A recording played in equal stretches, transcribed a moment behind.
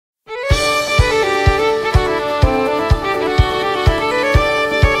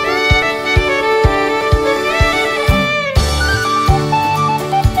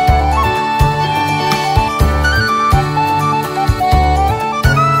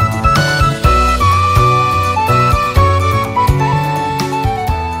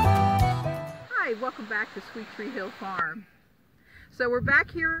farm. So we're back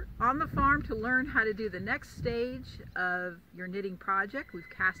here on the farm to learn how to do the next stage of your knitting project. We've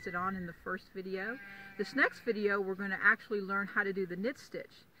cast it on in the first video. This next video we're going to actually learn how to do the knit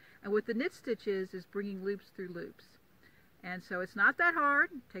stitch. And what the knit stitch is bringing loops through loops. And so it's not that hard,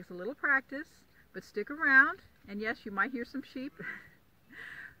 it takes a little practice, but stick around. And yes, you might hear some sheep.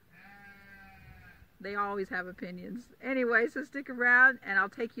 They always have opinions. Anyway, so stick around and I'll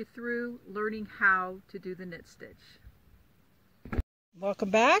take you through learning how to do the knit stitch. Welcome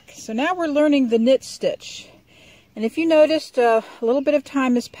back. So now we're learning the knit stitch. And if you noticed, a little bit of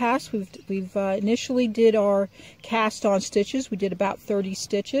time has passed. We've initially did our cast on stitches. We did about 30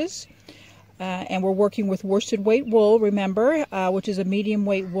 stitches. And we're working with worsted weight wool, remember, which is a medium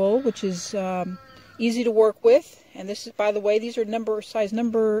weight wool, which is easy to work with. And this is, by the way, these are size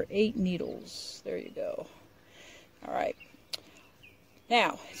number 8 needles. There you go. All right.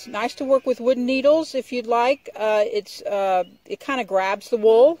 Now, it's nice to work with wooden needles if you'd like. It kind of grabs the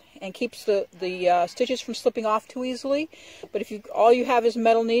wool and keeps the stitches from slipping off too easily. But if all you have is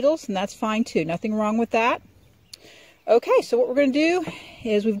metal needles, then that's fine too. Nothing wrong with that. Okay, so what we're going to do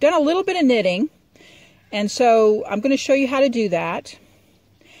is we've done a little bit of knitting. And so I'm going to show you how to do that.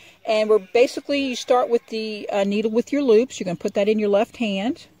 And you start with the needle with your loops. You're going to put that in your left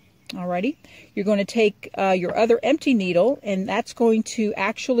hand. Alrighty. You're going to take your other empty needle, and that's going to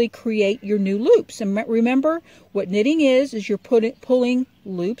actually create your new loops. And remember, what knitting is you're pulling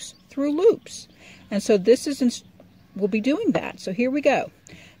loops through loops. And so we'll be doing that. So here we go.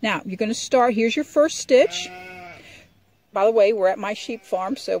 Now, you're going to start, here's your first stitch. By the way, we're at my sheep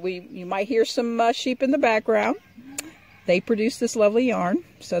farm, so you might hear some sheep in the background. They produce this lovely yarn,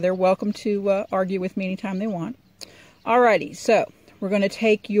 so they're welcome to argue with me anytime they want. Alrighty, so we're going to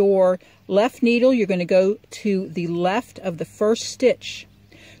take your left needle, you're going to go to the left of the first stitch.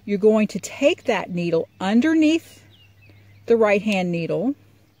 You're going to take that needle underneath the right hand needle.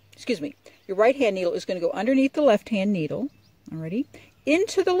 Excuse me, your right hand needle is going to go underneath the left hand needle, alrighty,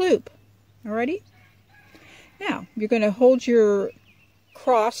 into the loop, alrighty. Now, you're going to hold your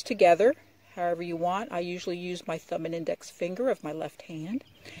cross together however you want. I usually use my thumb and index finger of my left hand.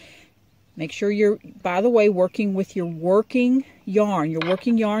 Make sure you're, by the way, working with your working yarn. Your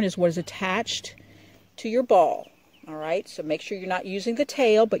working yarn is what is attached to your ball. All right, so make sure you're not using the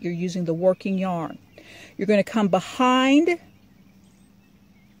tail, but you're using the working yarn. You're going to come behind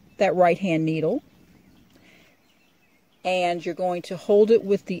that right hand needle, and you're going to hold it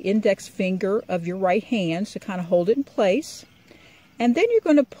with the index finger of your right hand to kind of hold it in place. And then you're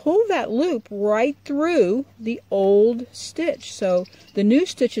going to pull that loop right through the old stitch. So the new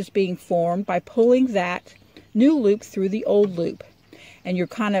stitch is being formed by pulling that new loop through the old loop. And you're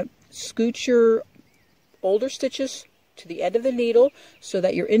kind of scoot your older stitches to the end of the needle so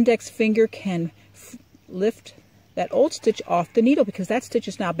that your index finger can lift that old stitch off the needle, because that stitch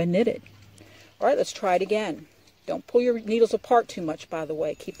has now been knitted. All right, let's try it again. Don't pull your needles apart too much, by the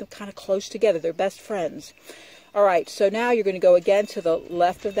way. Keep them kind of close together. They're best friends. All right, so now you're going to go again to the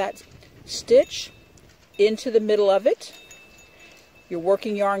left of that stitch, into the middle of it. Your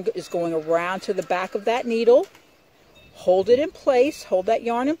working yarn is going around to the back of that needle. Hold it in place, hold that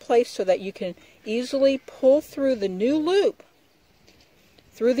yarn in place so that you can easily pull through the new loop,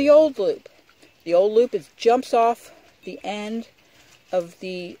 through the old loop. The old loop jumps off the end of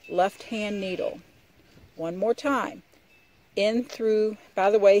the left hand needle. One more time. In through,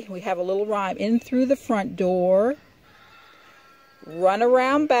 by the way, we have a little rhyme. In through the front door, run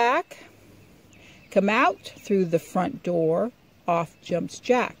around back, come out through the front door, off jumps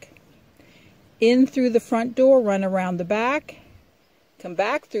Jack. In through the front door, run around the back, come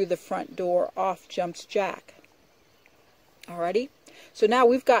back through the front door, off jumps Jack. Alrighty? So now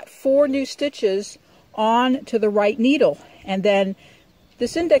we've got 4 new stitches on to the right needle, and then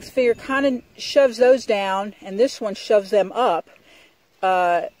this index finger kind of shoves those down, and this one shoves them up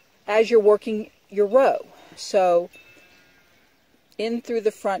as you're working your row. So, in through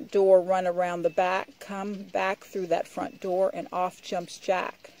the front door, run around the back, come back through that front door, and off jumps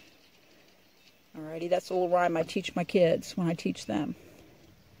Jack. Alrighty, that's a little rhyme I teach my kids when I teach them.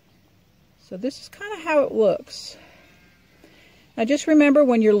 So this is kind of how it looks. Now just remember,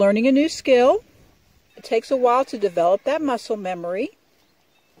 when you're learning a new skill, it takes a while to develop that muscle memory.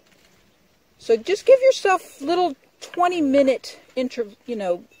 So just give yourself little 20-minute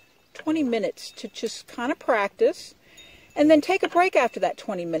 20 minutes to just kind of practice, and then take a break after that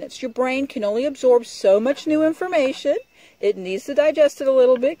 20 minutes. Your brain can only absorb so much new information. It needs to digest it a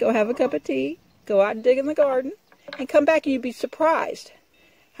little bit. Go have a cup of tea, go out and dig in the garden, and come back and you'd be surprised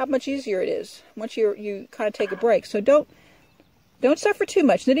how much easier it is once you kind of take a break. So don't Don't suffer too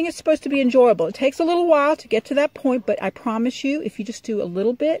much. Knitting is supposed to be enjoyable. It takes a little while to get to that point, but I promise you, if you just do a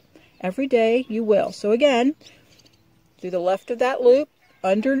little bit every day, you will. So again, through the left of that loop,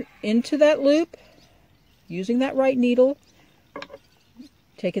 under into that loop, using that right needle,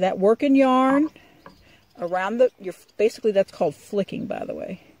 taking that working yarn around basically that's called flicking, by the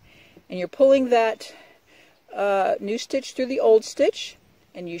way. And you're pulling that new stitch through the old stitch,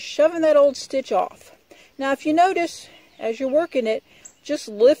 and you're shoving that old stitch off. Now, if you notice, as you're working it, just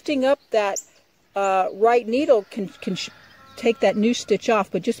lifting up that right needle can take that new stitch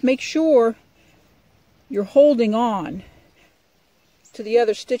off, but just make sure you're holding on to the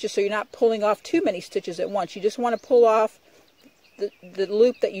other stitches so you're not pulling off too many stitches at once. You just want to pull off the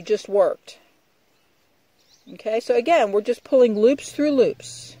loop that you just worked. Okay, so again, we're just pulling loops through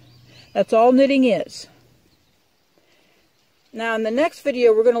loops. That's all knitting is. Now in the next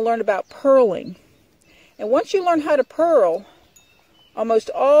video, we're going to learn about purling. And once you learn how to purl, almost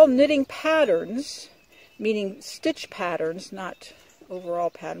all knitting patterns, meaning stitch patterns, not overall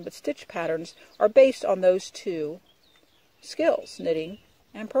pattern, but stitch patterns, are based on those two skills, knitting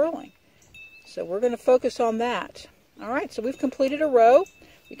and purling. So we're going to focus on that. Alright, so we've completed a row.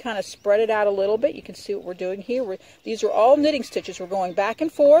 We kind of spread it out a little bit. You can see what we're doing here. These are all knitting stitches. We're going back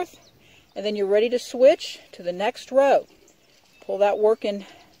and forth, and then you're ready to switch to the next row. Pull that work in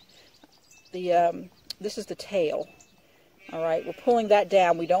the... this is the tail. Alright, we're pulling that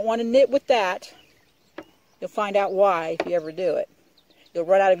down. We don't want to knit with that. You'll find out why if you ever do it. You'll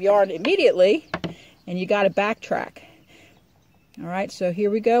run out of yarn immediately, and you got to backtrack. Alright, so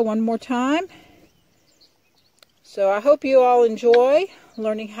here we go one more time. So I hope you all enjoy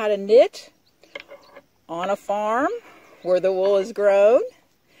learning how to knit on a farm where the wool is grown,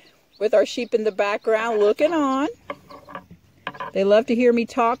 with our sheep in the background looking on. They love to hear me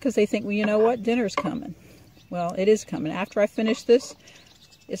talk because they think, well, you know what, dinner's coming. Well, it is coming. After I finish this,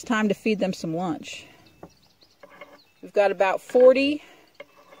 it's time to feed them some lunch. We've got about 50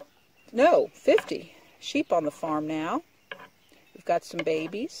 sheep on the farm now. We've got some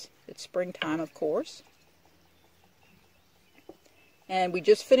babies. It's springtime, of course. And we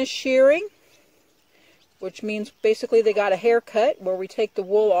just finished shearing, which means basically they got a haircut where we take the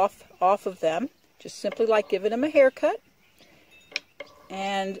wool off of them, just simply like giving them a haircut.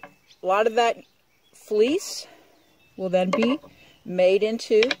 And a lot of that fleece will then be made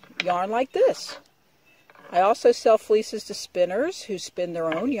into yarn like this. I also sell fleeces to spinners who spin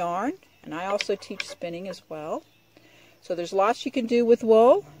their own yarn, and I also teach spinning as well. So there's lots you can do with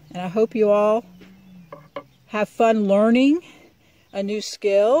wool, and I hope you all have fun learning a new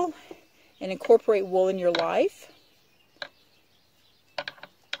skill and incorporate wool in your life,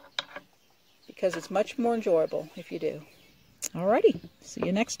 because it's much more enjoyable if you do. Alrighty, see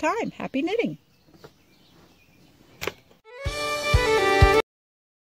you next time. Happy knitting!